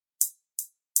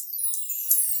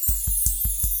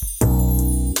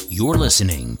You're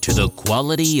listening to the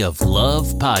Quality of Love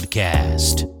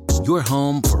podcast, your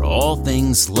home for all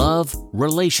things love,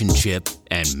 relationship,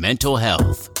 and mental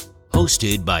health.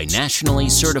 Hosted by nationally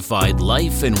certified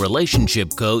life and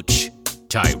relationship coach,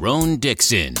 Tyrone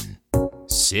Dixon.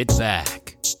 Sit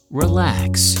back,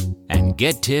 relax, and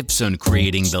get tips on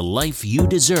creating the life you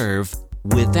deserve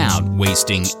without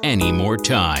wasting any more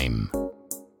time.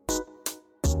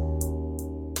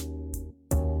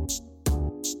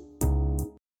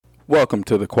 Welcome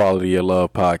to the Quality of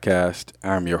Love podcast.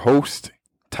 I'm your host,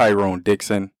 Tyrone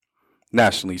Dixon,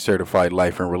 nationally certified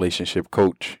life and relationship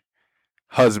coach,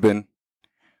 husband,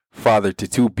 father to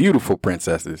two beautiful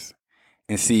princesses,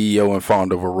 and CEO and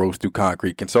founder of A Rose Through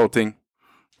Concrete Consulting.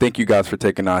 Thank you guys for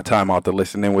taking our time out to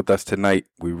listen in with us tonight.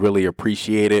 We really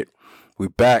appreciate it. We're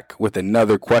back with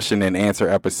another question and answer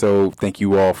episode. Thank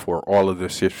you all for all of the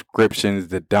subscriptions,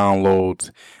 the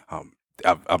downloads.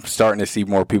 I'm starting to see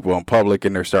more people in public,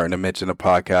 and they're starting to mention the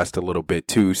podcast a little bit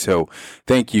too. So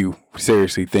thank you.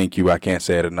 Seriously, thank you. I can't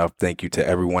say it enough. Thank you to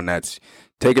everyone that's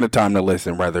taking the time to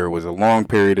listen, whether it was a long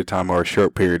period of time or a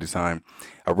short period of time.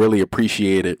 I really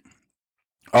appreciate it.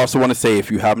 I also want to say, if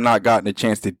you have not gotten a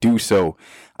chance to do so,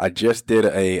 I just did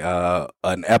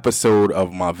an episode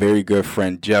of my very good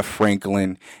friend Jeff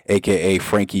Franklin, aka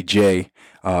Frankie J.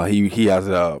 He has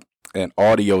an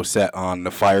audio set on the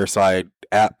Fireside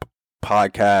app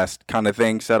podcast kind of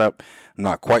thing set up. I'm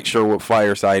not quite sure what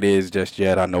Fireside is just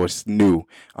yet. I know it's new.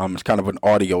 It's kind of an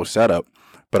audio setup,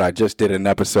 but I just did an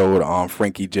episode on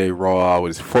Frankie J Raw. I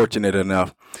was fortunate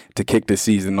enough to kick the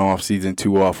season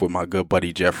 2 off with my good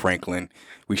buddy Jeff Franklin.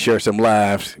 We shared some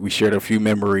laughs. We shared a few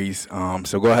memories.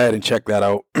 So go ahead and check that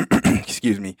out.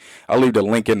 Excuse me. I'll leave the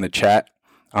link in the chat,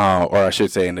 or I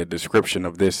should say in the description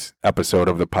of this episode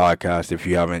of the podcast if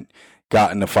you haven't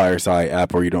gotten the Fireside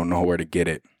app or you don't know where to get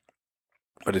it.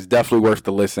 But it's definitely worth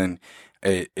the listen.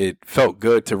 It felt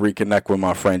good to reconnect with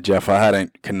my friend Jeff. I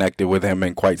hadn't connected with him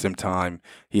in quite some time.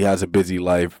 He has a busy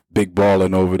life, big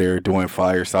balling over there, doing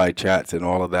fireside chats and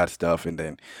all of that stuff. And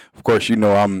then, of course, you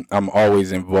know, I'm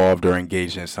always involved or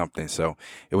engaged in something. So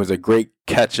it was a great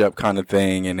catch up kind of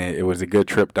thing, and it was a good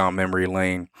trip down memory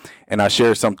lane. And I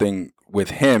shared something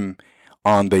with him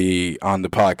on the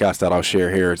podcast that I'll share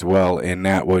here as well. And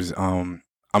that was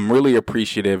I'm really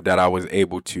appreciative that I was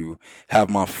able to have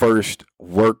my first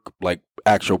work, like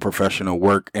actual professional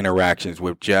work interactions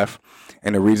with Jeff.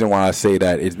 And the reason why I say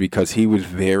that is because he was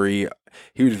very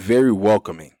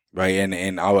welcoming, right?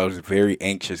 And I was very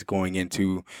anxious going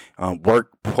into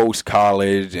work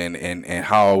post-college and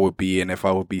how I would be and if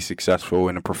I would be successful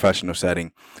in a professional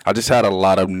setting. I just had a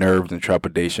lot of nerves and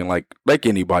trepidation like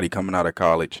anybody coming out of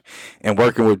college. And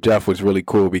working with Jeff was really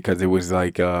cool because it was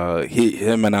like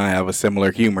him and I have a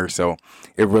similar humor. So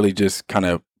it really just kind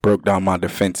of broke down my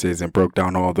defenses and broke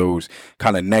down all those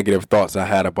kind of negative thoughts I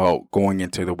had about going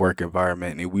into the work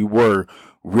environment. And we were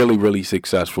really, really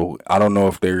successful. I don't know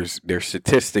if there's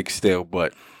statistics still,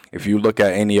 but if you look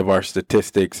at any of our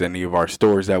statistics, any of our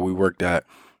stores that we worked at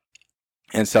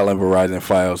and selling Verizon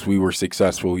files, we were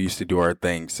successful. We used to do our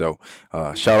thing. So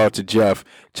shout out to Jeff.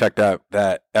 Check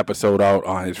that episode out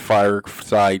on his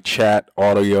Fireside chat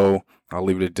audio. I'll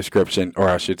leave the description, or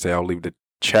I should say I'll leave the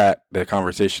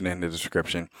conversation in the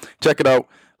description. Check it out.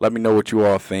 Let me know what you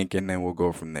all think, and then we'll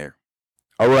go from there.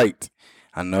 All right.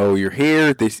 I know you're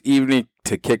here this evening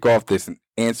to kick off this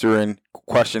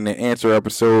question and answer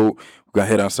episode. We're going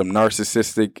to hit on some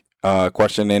narcissistic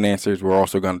question and answers. We're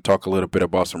also going to talk a little bit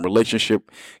about some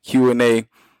relationship Q&A.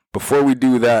 Before we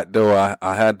do that, though,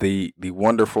 I had the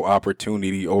wonderful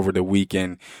opportunity over the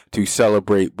weekend to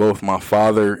celebrate both my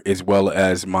father as well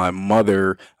as my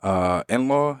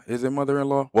mother-in-law. Is it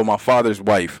mother-in-law? Well, my father's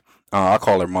wife. I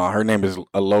call her Ma. Her name is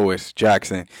Lois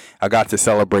Jackson. I got to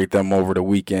celebrate them over the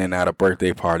weekend at a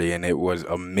birthday party, and it was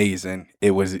amazing.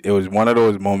 It was one of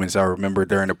those moments I remember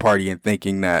during the party and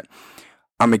thinking that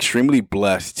I'm extremely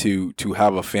blessed to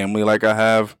have a family like I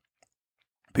have.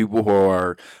 People who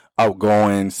are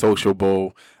outgoing,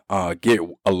 sociable, get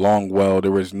along well.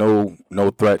 There was no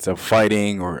threats of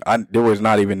fighting, there was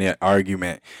not even an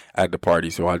argument at the party.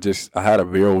 So I had a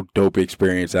real dope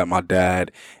experience at my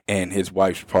dad and his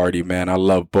wife's party, man. I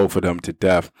love both of them to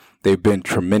death. They've been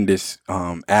tremendous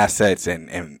assets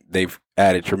and they've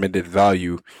added tremendous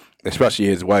value, especially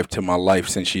his wife, to my life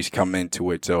since she's come into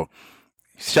it. So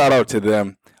shout out to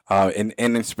them. And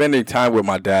in spending time with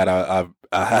my dad,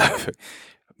 I have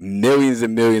millions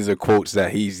and millions of quotes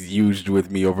that he's used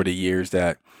with me over the years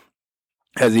that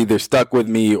has either stuck with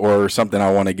me or something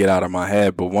I want to get out of my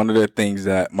head. But one of the things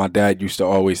that my dad used to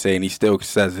always say, and he still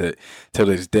says it to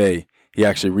this day, he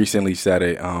actually recently said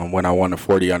it when I won the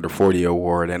 40 Under 40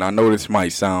 award. And I know this might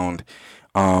sound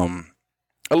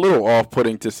a little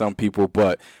off-putting to some people,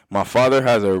 but my father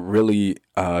has a really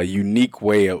unique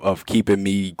way of keeping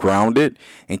me grounded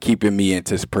and keeping me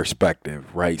into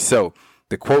perspective, right? So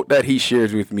the quote that he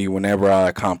shares with me whenever I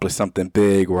accomplish something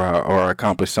big or I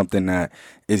accomplish something that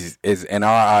is in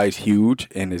our eyes huge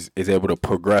and is able to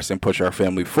progress and push our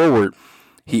family forward,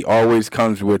 he always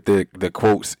comes with the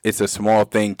quotes, "It's a small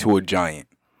thing to a giant."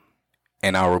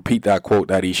 And I'll repeat that quote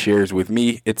that he shares with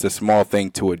me. It's a small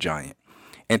thing to a giant.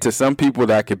 And to some people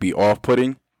that could be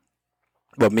off-putting,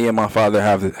 but me and my father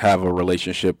have a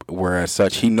relationship where, as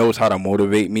such, he knows how to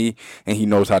motivate me and he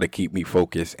knows how to keep me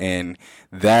focused. And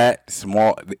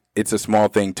it's a small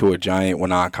thing to a giant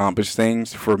when I accomplish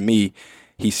things. For me,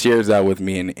 he shares that with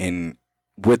me and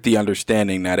with the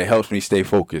understanding that it helps me stay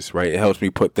focused, right? It helps me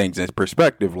put things in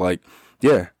perspective. Like,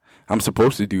 yeah, I'm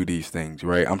supposed to do these things,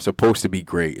 right? I'm supposed to be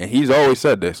great. And he's always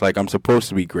said this, like, I'm supposed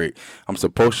to be great. I'm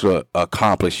supposed to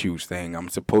accomplish huge things. I'm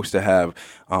supposed to have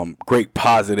great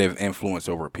positive influence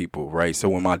over people, right? So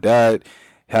when my dad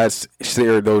has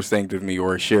shared those things with me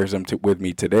or shares them with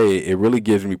me today, it really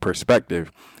gives me perspective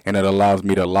and it allows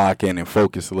me to lock in and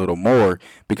focus a little more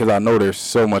because I know there's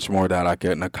so much more that I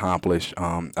can accomplish.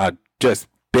 I just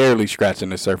barely scratching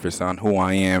the surface on who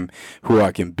I am, who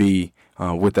I can be.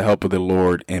 With the help of the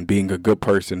Lord and being a good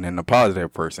person and a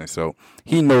positive person. So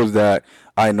he knows that,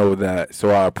 I know that. So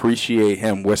I appreciate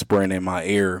him whispering in my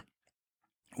ear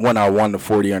when I won the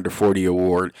 40 Under 40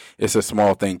 award. It's a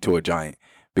small thing to a giant.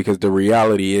 Because the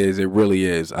reality is, it really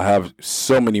is. I have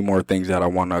so many more things that I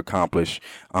want to accomplish.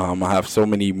 I have so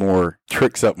many more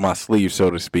tricks up my sleeve,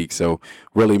 so to speak. So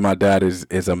really, my dad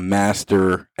is a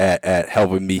master at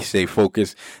helping me stay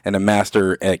focused and a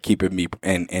master at keeping me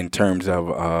in terms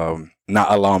of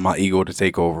not allowing my ego to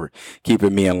take over,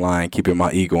 keeping me in line, keeping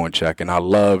my ego in check. And I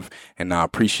love and I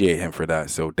appreciate him for that.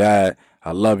 So, Dad,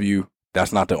 I love you.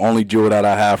 That's not the only jewel that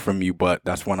I have from you, but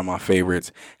that's one of my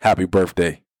favorites. Happy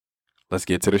birthday. Let's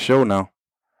get to the show now.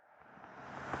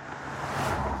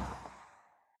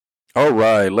 All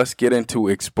right, let's get into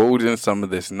exposing some of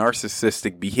this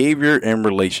narcissistic behavior in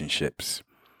relationships.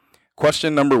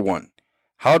 Question number 1.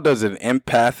 How does an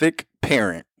empathic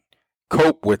parent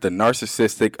cope with a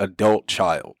narcissistic adult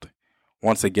child?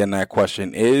 Once again, that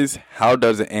question is, how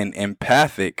does an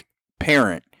empathic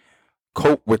parent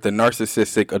cope with a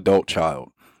narcissistic adult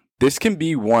child? This can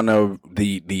be one of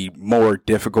the more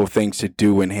difficult things to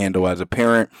do and handle as a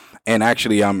parent. And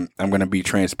actually, I'm going to be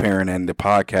transparent in the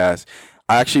podcast.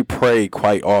 I actually pray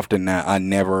quite often that I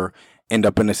never end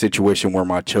up in a situation where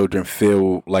my children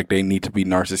feel like they need to be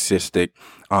narcissistic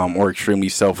or extremely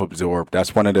self-absorbed.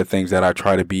 That's one of the things that I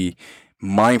try to be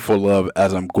mindful of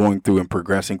as I'm going through and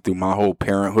progressing through my whole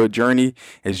parenthood journey,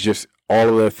 is just all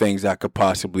of the things that could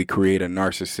possibly create a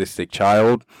narcissistic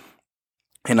child.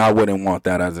 And I wouldn't want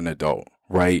that as an adult,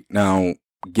 right? Now,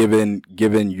 given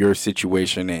your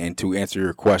situation and to answer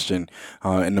your question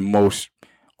in the most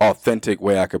authentic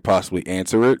way I could possibly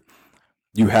answer it,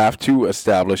 you have to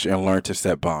establish and learn to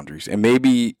set boundaries. And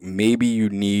maybe you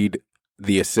need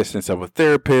the assistance of a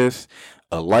therapist,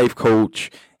 a life coach,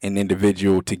 an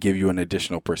individual to give you an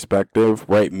additional perspective,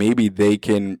 right? Maybe they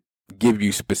can give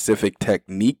you specific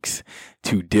techniques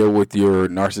to deal with your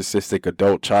narcissistic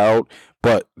adult child.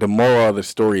 But the moral of the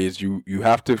story is you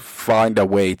have to find a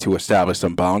way to establish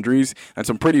some boundaries and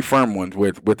some pretty firm ones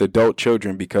with adult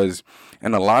children, because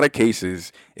in a lot of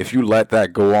cases, if you let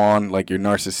that go on, like your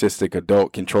narcissistic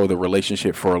adult control the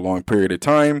relationship for a long period of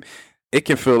time, it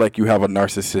can feel like you have a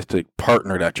narcissistic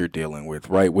partner that you're dealing with,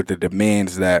 right? With the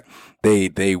demands that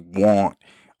they want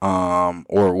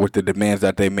or with the demands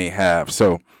that they may have.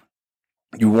 So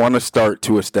you want to start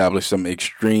to establish some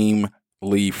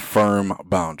extremely firm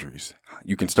boundaries.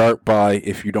 You can start by,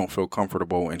 if you don't feel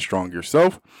comfortable and strong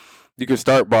yourself, you can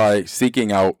start by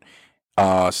seeking out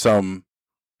some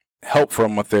help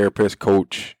from a therapist,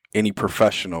 coach, any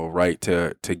professional, right,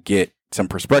 to get some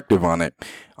perspective on it.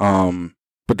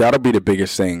 But that'll be the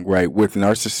biggest thing, right? With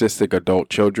narcissistic adult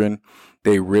children,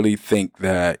 they really think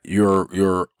that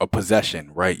you're a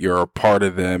possession, right? You're a part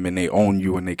of them and they own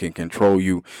you and they can control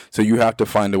you. So you have to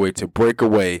find a way to break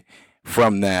away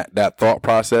from that thought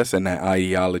process and that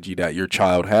ideology that your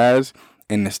child has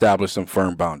and establish some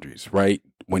firm boundaries, right?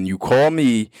 When you call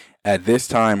me at this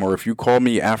time, or if you call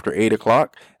me after 8:00,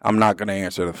 I'm not going to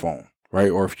answer the phone,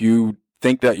 right? Or if you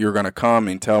think that you're going to come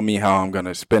and tell me how I'm going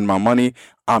to spend my money,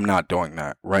 I'm not doing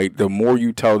that, right? The more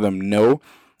you tell them no,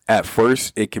 at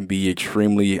first, it can be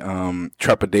extremely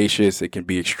trepidatious. It can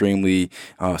be extremely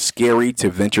scary to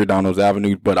venture down those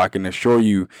avenues. But I can assure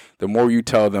you, the more you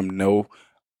tell them no,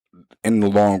 in the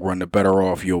long run, the better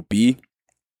off you'll be.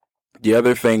 The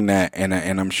other thing that, and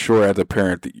I'm sure as a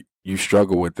parent, you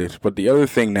struggle with this. But the other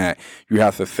thing that you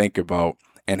have to think about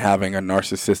in having a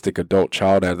narcissistic adult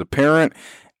child as a parent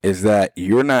is that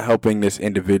you're not helping this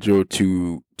individual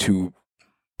to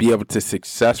be able to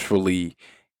successfully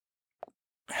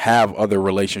have other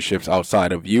relationships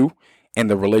outside of you. And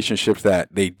the relationships that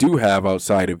they do have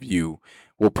outside of you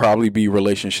will probably be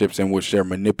relationships in which they're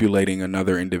manipulating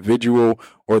another individual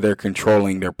or they're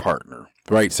controlling their partner,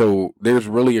 right? So there's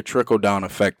really a trickle-down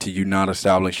effect to you not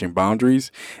establishing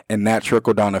boundaries, and that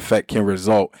trickle-down effect can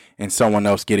result in someone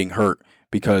else getting hurt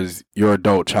because your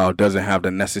adult child doesn't have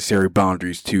the necessary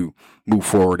boundaries to move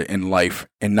forward in life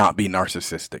and not be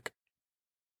narcissistic.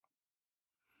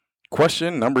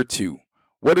 Question number 2.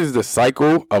 What is the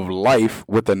cycle of life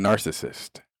with a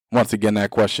narcissist? Once again,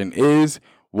 that question is,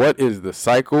 what is the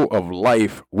cycle of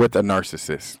life with a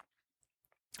narcissist?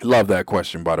 Love that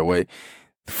question, by the way.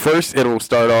 First, it'll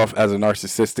start off as a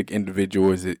narcissistic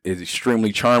individual is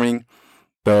extremely charming,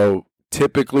 though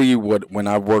typically when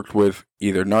I've worked with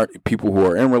either people who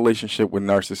are in relationship with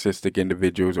narcissistic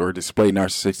individuals or display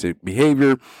narcissistic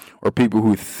behavior, or people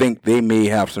who think they may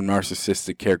have some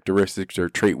narcissistic characteristics or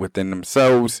trait within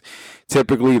themselves,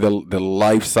 typically the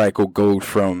life cycle goes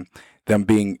from them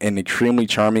being an extremely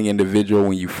charming individual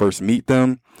when you first meet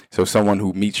them, so someone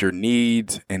who meets your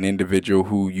needs, an individual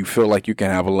who you feel like you can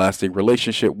have a lasting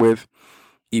relationship with.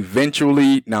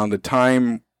 Eventually, now the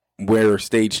time where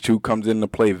stage 2 comes into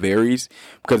play varies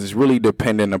because it's really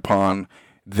dependent upon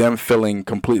them feeling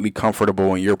completely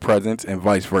comfortable in your presence and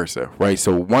vice versa, right?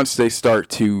 So once they start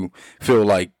to feel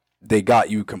like they got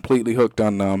you completely hooked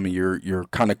on them, and you're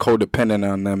kind of codependent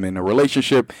on them in a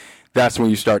relationship, that's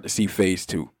when you start to see phase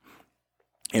 2.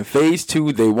 In phase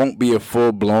 2, they won't be a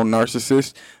full-blown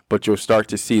narcissist, but you'll start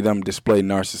to see them display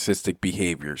narcissistic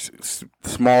behaviors.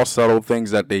 Small, subtle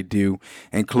things that they do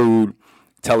include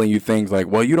telling you things like,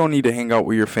 well, you don't need to hang out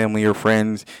with your family or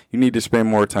friends. You need to spend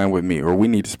more time with me, or we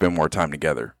need to spend more time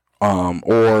together.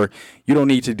 Or you don't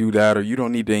need to do that, or you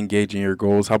don't need to engage in your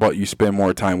goals. How about you spend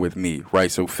more time with me, right?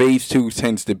 So phase 2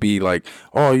 tends to be like,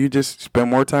 oh, you just spend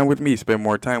more time with me, spend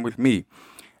more time with me.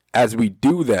 As we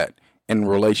do that in a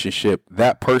relationship,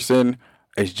 that person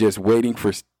is just waiting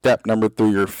for step number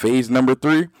 3 or phase number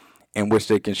 3, in which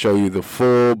they can show you the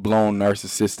full-blown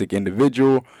narcissistic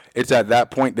individual. It's at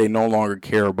that point they no longer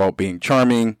care about being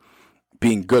charming,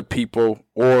 being good people,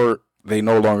 or they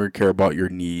no longer care about your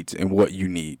needs and what you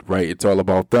need, right? It's all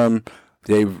about them.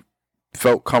 They've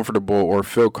felt comfortable or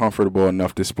feel comfortable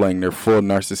enough displaying their full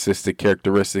narcissistic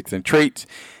characteristics and traits,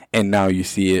 and now you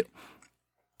see it.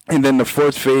 And then the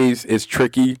 4th phase is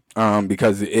tricky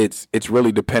because it's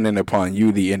really dependent upon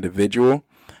you, the individual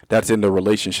that's in the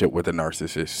relationship with a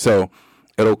narcissist. So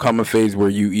it'll come a phase where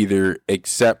you either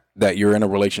accept that you're in a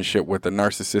relationship with a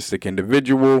narcissistic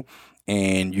individual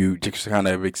and you just kind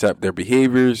of accept their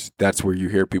behaviors. That's where you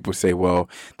hear people say, well,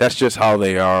 that's just how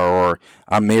they are, or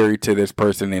I'm married to this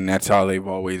person and that's how they've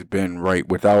always been, right?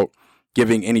 Without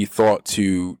giving any thought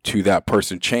to that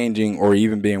person changing or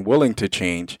even being willing to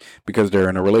change because they're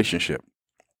in a relationship.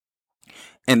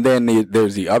 And then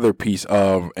there's the other piece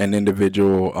of an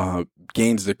individual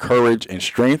gains the courage and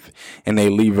strength, and they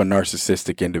leave a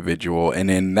narcissistic individual. And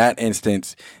in that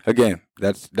instance, again,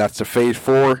 that's a phase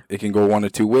 4. It can go one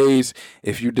of two ways.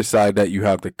 If you decide that you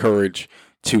have the courage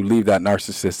to leave that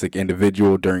narcissistic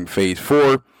individual during phase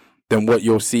 4, then what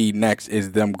you'll see next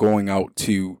is them going out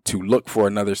to look for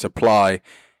another supply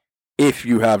if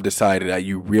you have decided that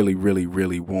you really, really,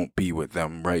 really won't be with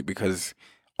them, right? Because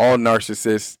all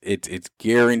narcissists, it's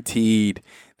guaranteed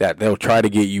that they'll try to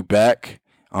get you back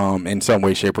in some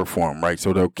way, shape, or form, right?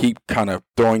 So they'll keep kind of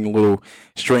throwing little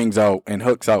strings out and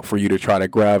hooks out for you to try to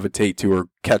gravitate to or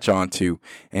catch on to.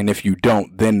 And if you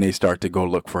don't, then they start to go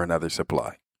look for another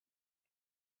supply.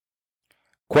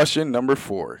 Question number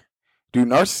 4. Do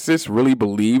narcissists really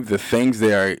believe the things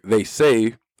they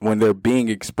say when they're being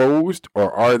exposed,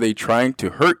 or are they trying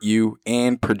to hurt you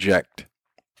and project?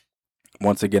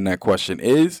 Once again, that question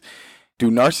is, do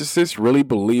narcissists really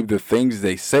believe the things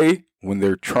they say when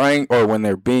they're trying or when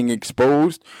they're being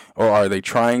exposed, or are they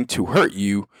trying to hurt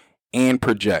you and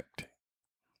project?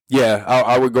 Yeah,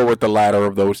 I would go with the latter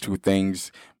of those two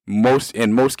things.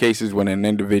 In most cases, when an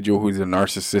individual who's a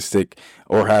narcissistic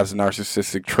or has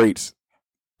narcissistic traits,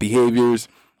 behaviors,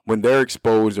 when they're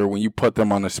exposed or when you put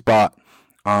them on the spot,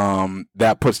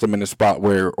 that puts them in a spot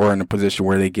where, or in a position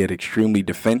where they get extremely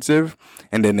defensive,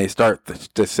 and then they start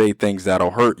to say things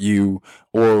that'll hurt you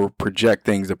or project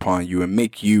things upon you and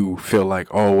make you feel like,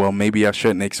 oh, well, maybe I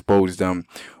shouldn't expose them,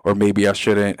 or maybe I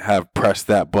shouldn't have pressed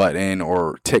that button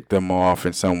or ticked them off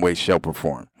in some way, shape, or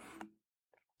form.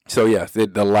 So yes,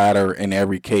 the latter in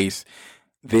every case.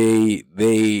 They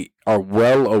are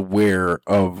well aware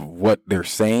of what they're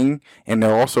saying, and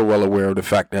they're also well aware of the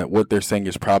fact that what they're saying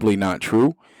is probably not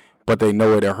true, but they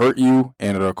know it'll hurt you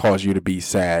and it'll cause you to be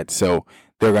sad. So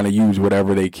they're going to use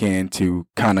whatever they can to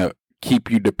kind of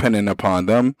keep you dependent upon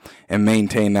them and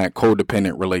maintain that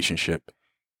codependent relationship.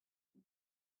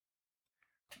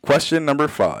 Question number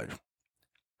 5.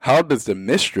 How does the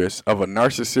mistress of a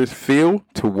narcissist feel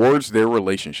towards their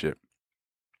relationship?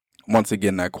 Once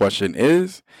again, that question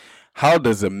is, how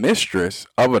does a mistress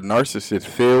of a narcissist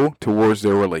feel towards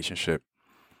their relationship?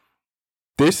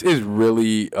 This is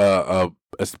really a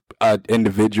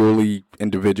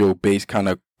individual based kind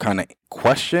of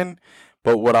question.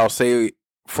 But what I'll say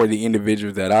for the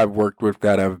individuals that I've worked with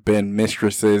that have been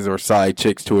mistresses or side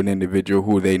chicks to an individual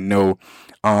who they know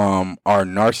are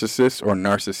narcissists or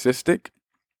narcissistic,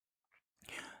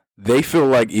 they feel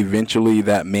like eventually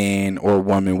that man or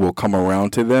woman will come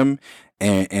around to them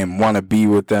and want to be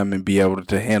with them and be able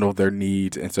to handle their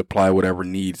needs and supply whatever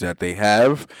needs that they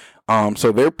have.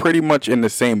 So they're pretty much in the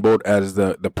same boat as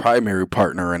the primary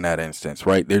partner in that instance,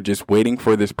 right? They're just waiting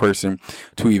for this person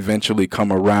to eventually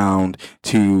come around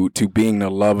to being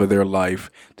the love of their life,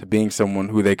 to being someone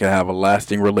who they can have a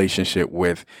lasting relationship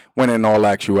with, when in all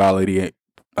actuality,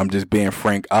 I'm just being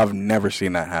frank, I've never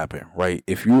seen that happen, right?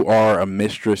 If you are a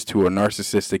mistress to a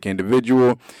narcissistic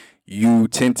individual, you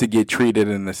tend to get treated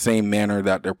in the same manner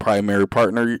that their primary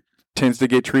partner tends to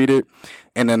get treated.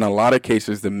 And in a lot of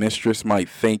cases, the mistress might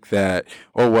think that,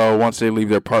 oh, well, once they leave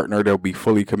their partner, they'll be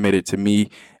fully committed to me.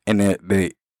 And that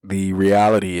the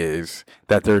reality is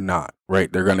that they're not,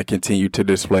 right? They're going to continue to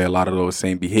display a lot of those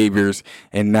same behaviors.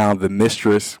 And now the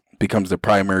mistress becomes the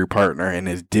primary partner and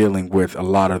is dealing with a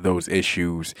lot of those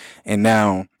issues. And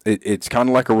now it's kind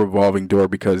of like a revolving door,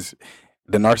 because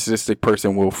the narcissistic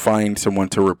person will find someone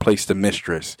to replace the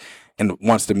mistress. And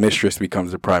once the mistress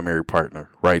becomes the primary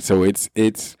partner, right? So it's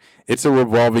a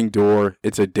revolving door.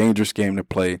 It's a dangerous game to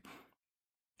play.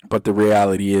 But the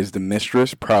reality is the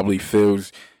mistress probably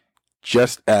feels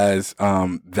just as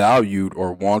valued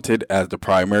or wanted as the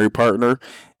primary partner.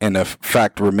 And the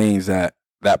fact remains that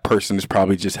that person is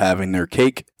probably just having their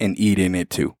cake and eating it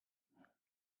too.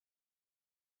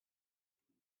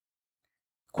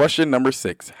 Question number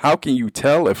 6. How can you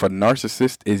tell if a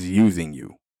narcissist is using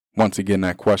you? Once again,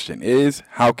 that question is,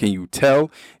 how can you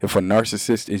tell if a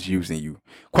narcissist is using you?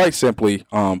 Quite simply,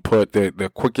 put,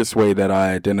 the quickest way that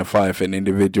I identify if an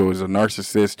individual is a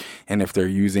narcissist and if they're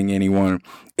using anyone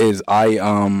is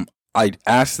I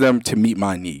ask them to meet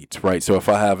my needs, right? So if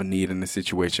I have a need in a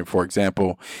situation, for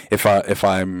example, if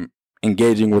I'm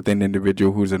engaging with an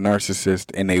individual who's a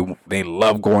narcissist and they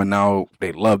love going out,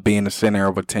 they love being the center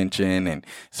of attention and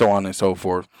so on and so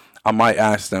forth, I might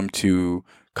ask them to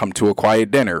come to a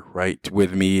quiet dinner, right,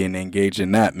 with me and engage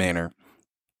in that manner.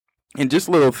 And just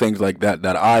little things like that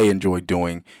I enjoy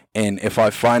doing. And if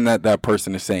I find that that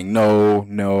person is saying,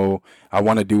 no, I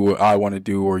want to do what I want to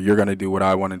do, or you're going to do what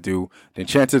I want to do, then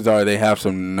chances are they have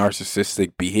some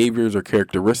narcissistic behaviors or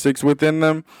characteristics within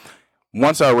them.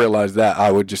 Once I realize that,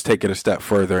 I would just take it a step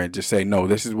further and just say, no,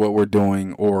 this is what we're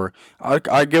doing. Or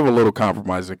I give a little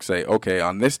compromise and say, okay,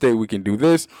 on this day we can do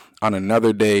this. On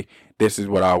another day, this is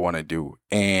what I want to do.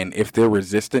 And if they're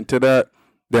resistant to that,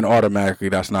 then automatically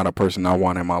that's not a person I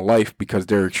want in my life, because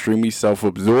they're extremely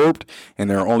self-absorbed and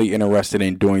they're only interested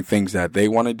in doing things that they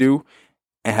want to do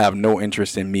and have no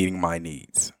interest in meeting my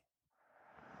needs.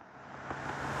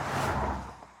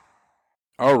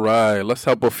 All right, let's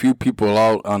help a few people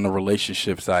out on the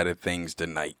relationship side of things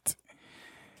tonight.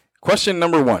 Question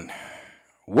number 1.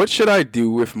 What should I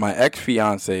do if my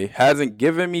ex-fiance hasn't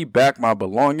given me back my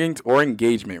belongings or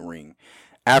engagement ring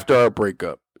after our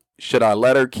breakup? Should I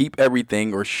let her keep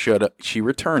everything or should she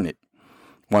return it?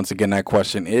 Once again, that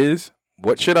question is,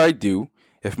 what should I do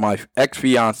if my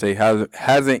ex-fiance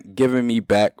hasn't given me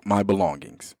back my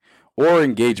belongings or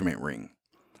engagement ring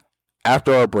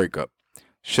after our breakup?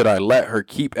 Should I let her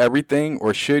keep everything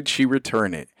or should she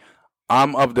return it?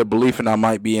 I'm of the belief, and I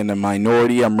might be in the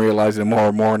minority. I'm realizing more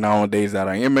and more nowadays that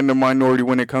I am in the minority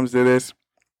when it comes to this.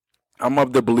 I'm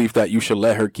of the belief that you should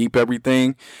let her keep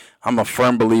everything. I'm a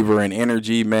firm believer in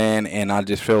energy, man, and I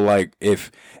just feel like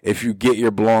if you get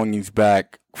your belongings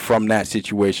back from that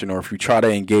situation, or if you try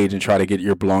to engage and try to get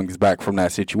your belongings back from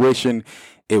that situation,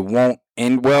 it won't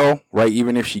end well, right?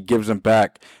 Even if she gives them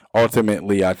back,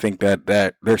 ultimately, I think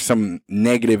that there's some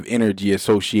negative energy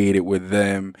associated with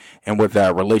them and with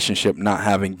that relationship not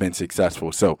having been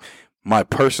successful. So my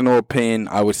personal opinion,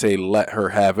 I would say let her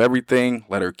have everything,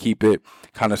 let her keep it,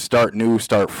 kind of start new,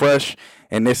 start fresh.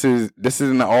 And this is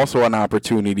also an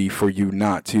opportunity for you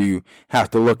not to have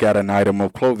to look at an item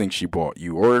of clothing she bought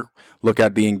you, or look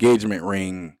at the engagement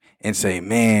ring and say,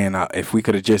 man, if we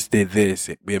could have just did this,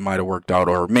 it might have worked out.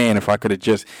 Or, man, if I could have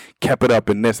just kept it up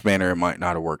in this manner, it might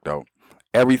not have worked out.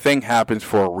 Everything happens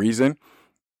for a reason.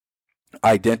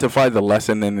 Identify the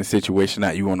lesson in the situation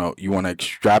that you want to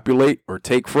extrapolate or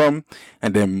take from,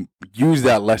 and then use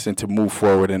that lesson to move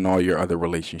forward in all your other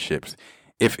relationships.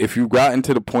 If you gotten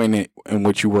to the point in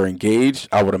which you were engaged,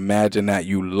 I would imagine that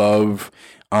you love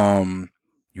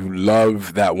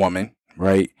that woman,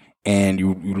 right? And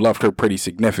you loved her pretty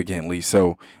significantly.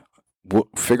 So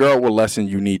figure out what lesson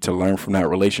you need to learn from that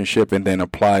relationship and then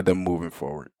apply them moving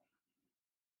forward.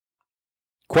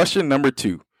 Question number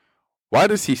 2. Why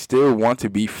does he still want to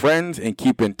be friends and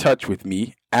keep in touch with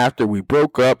me after we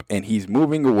broke up and he's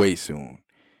moving away soon?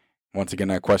 Once again,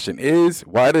 that question is,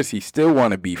 why does he still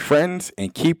want to be friends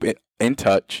and keep in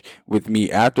touch with me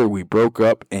after we broke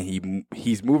up and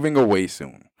he's moving away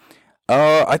soon?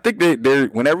 I think that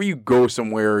whenever you go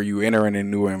somewhere or you enter in a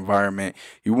new environment,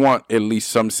 you want at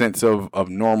least some sense of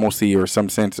normalcy or some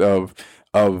sense of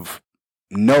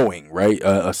knowing, right?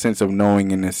 A sense of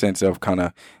knowing in the sense of kind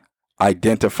of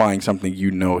identifying something,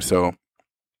 So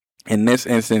in this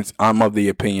instance, I'm of the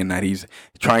opinion that he's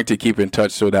trying to keep in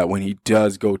touch so that when he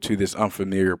does go to this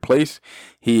unfamiliar place,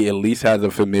 he at least has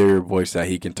a familiar voice that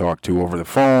he can talk to over the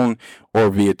phone or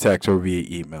via text or via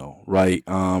email, right?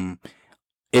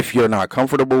 If you're not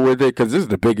comfortable with it, because this is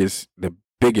the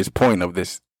biggest point of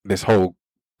this whole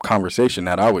conversation,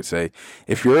 that I would say,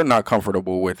 if you're not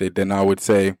comfortable with it, then I would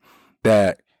say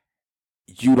that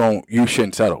you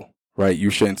shouldn't settle. Right? You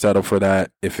shouldn't settle for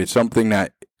that. If it's something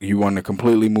that you want to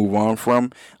completely move on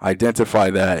from, identify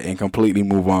that and completely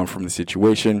move on from the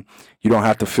situation. You don't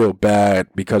have to feel bad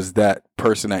because that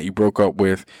person that you broke up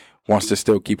with wants to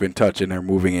still keep in touch and they're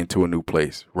moving into a new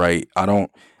place, right? I don't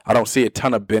see a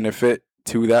ton of benefit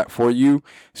to that for you.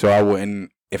 So I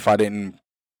wouldn't,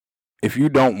 if you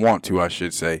don't want to, I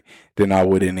should say, then I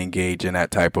wouldn't engage in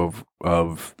that type of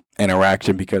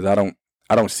interaction because I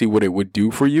don't see what it would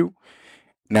do for you.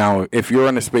 Now, if you're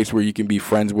in a space where you can be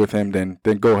friends with him, then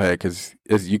go ahead, because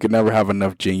you can never have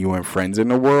enough genuine friends in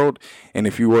the world. And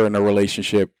if you were in a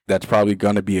relationship, that's probably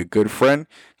going to be a good friend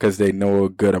because they know a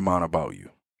good amount about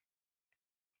you.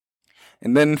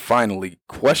 And then finally,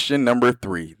 question number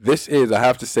 3. This is, I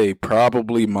have to say,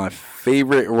 probably my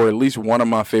favorite, or at least one of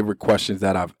my favorite questions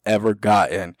that I've ever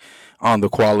gotten on the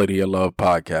Quality of Love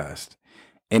podcast.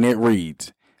 And it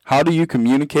reads, how do you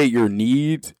communicate your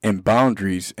needs and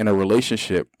boundaries in a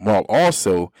relationship while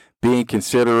also being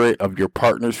considerate of your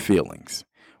partner's feelings?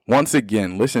 Once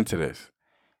again, listen to this.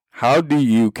 How do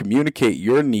you communicate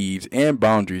your needs and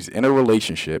boundaries in a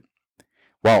relationship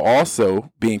while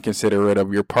also being considerate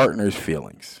of your partner's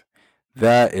feelings?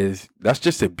 That's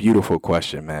just a beautiful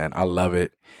question, man. I love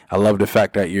it. I love the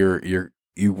fact that you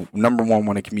number one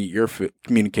want to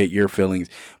communicate your feelings,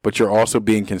 but you're also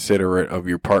being considerate of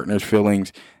your partner's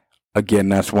feelings. Again,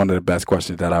 that's one of the best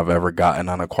questions that I've ever gotten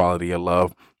on Quality of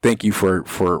Love. Thank you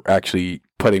for actually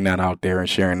putting that out there and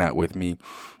sharing that with me.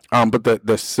 But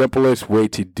the simplest way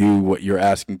to do what you're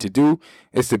asking to do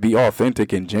is to be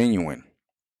authentic and genuine.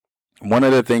 One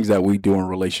of the things that we do in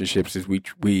relationships is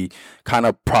we kind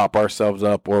of prop ourselves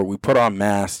up, or we put on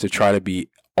masks to try to be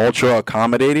ultra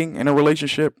accommodating in a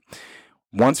relationship.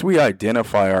 Once we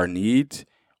identify our needs,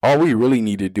 all we really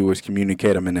need to do is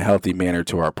communicate them in a healthy manner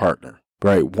to our partner.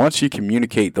 Right. Once you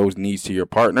communicate those needs to your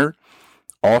partner,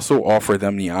 also offer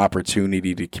them the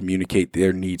opportunity to communicate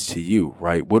their needs to you.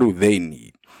 Right. What do they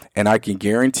need? And I can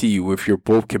guarantee you, if you're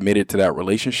both committed to that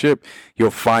relationship, you'll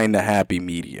find a happy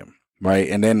medium. Right.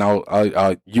 And then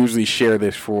I'll usually share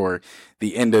this for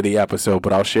the end of the episode,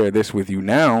 but I'll share this with you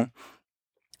now.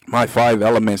 My 5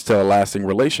 elements to a lasting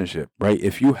relationship. Right.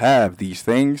 If you have these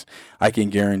things, I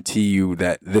can guarantee you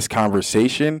that this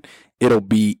conversation, it'll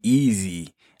be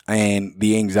easy. And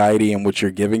the anxiety in which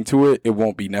you're giving to it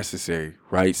won't be necessary,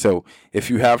 right? So if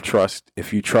you have trust,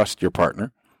 if you trust your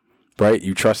partner, right,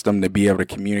 you trust them to be able to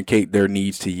communicate their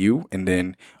needs to you and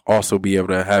then also be able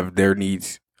to have their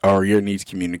needs or your needs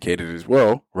communicated as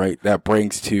well, right? That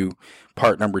brings to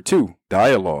part number 2,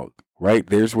 dialogue, right?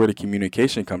 There's where the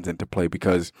communication comes into play,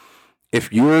 because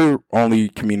if you're only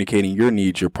communicating your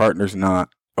needs, your partner's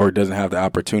not or doesn't have the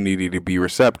opportunity to be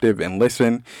receptive and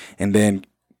listen and then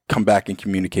come back and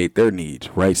communicate their needs,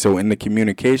 right? So in the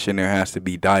communication, there has to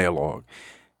be dialogue.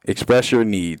 Express your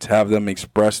needs, have them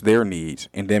express their needs,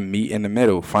 and then meet in the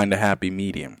middle, find a happy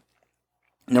medium.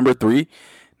 Number 3,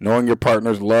 knowing your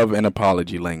partner's love and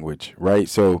apology language, right?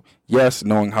 So yes,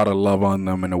 knowing how to love on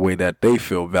them in a way that they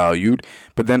feel valued,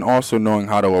 but then also knowing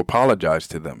how to apologize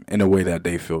to them in a way that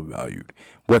they feel valued.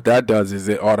 What that does is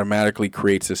it automatically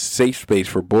creates a safe space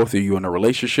for both of you in a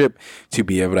relationship to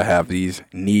be able to have these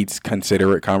needs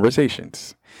considerate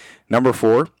conversations. Number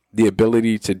 4, the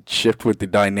ability to shift with the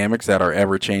dynamics that are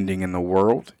ever changing in the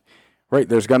world. Right,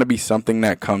 there's going to be something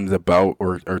that comes about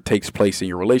or takes place in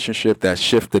your relationship that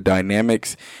shift the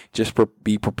dynamics. Just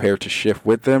be prepared to shift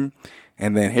with them.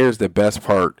 And then here's the best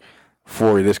part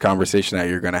for this conversation that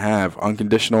you're going to have: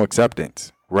 unconditional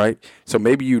acceptance, right? So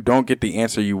maybe you don't get the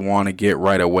answer you want to get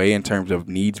right away in terms of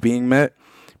needs being met,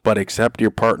 but accept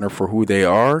your partner for who they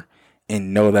are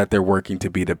and know that they're working to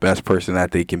be the best person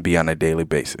that they can be on a daily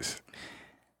basis.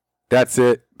 That's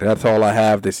it. That's all I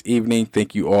have this evening.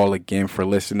 Thank you all again for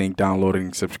listening, downloading,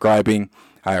 and subscribing.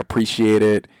 I appreciate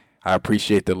it. I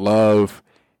appreciate the love.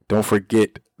 Don't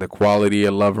forget, the quality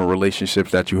of love and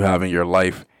relationships that you have in your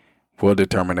life will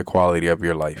determine the quality of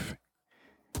your life.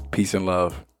 Peace and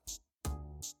love.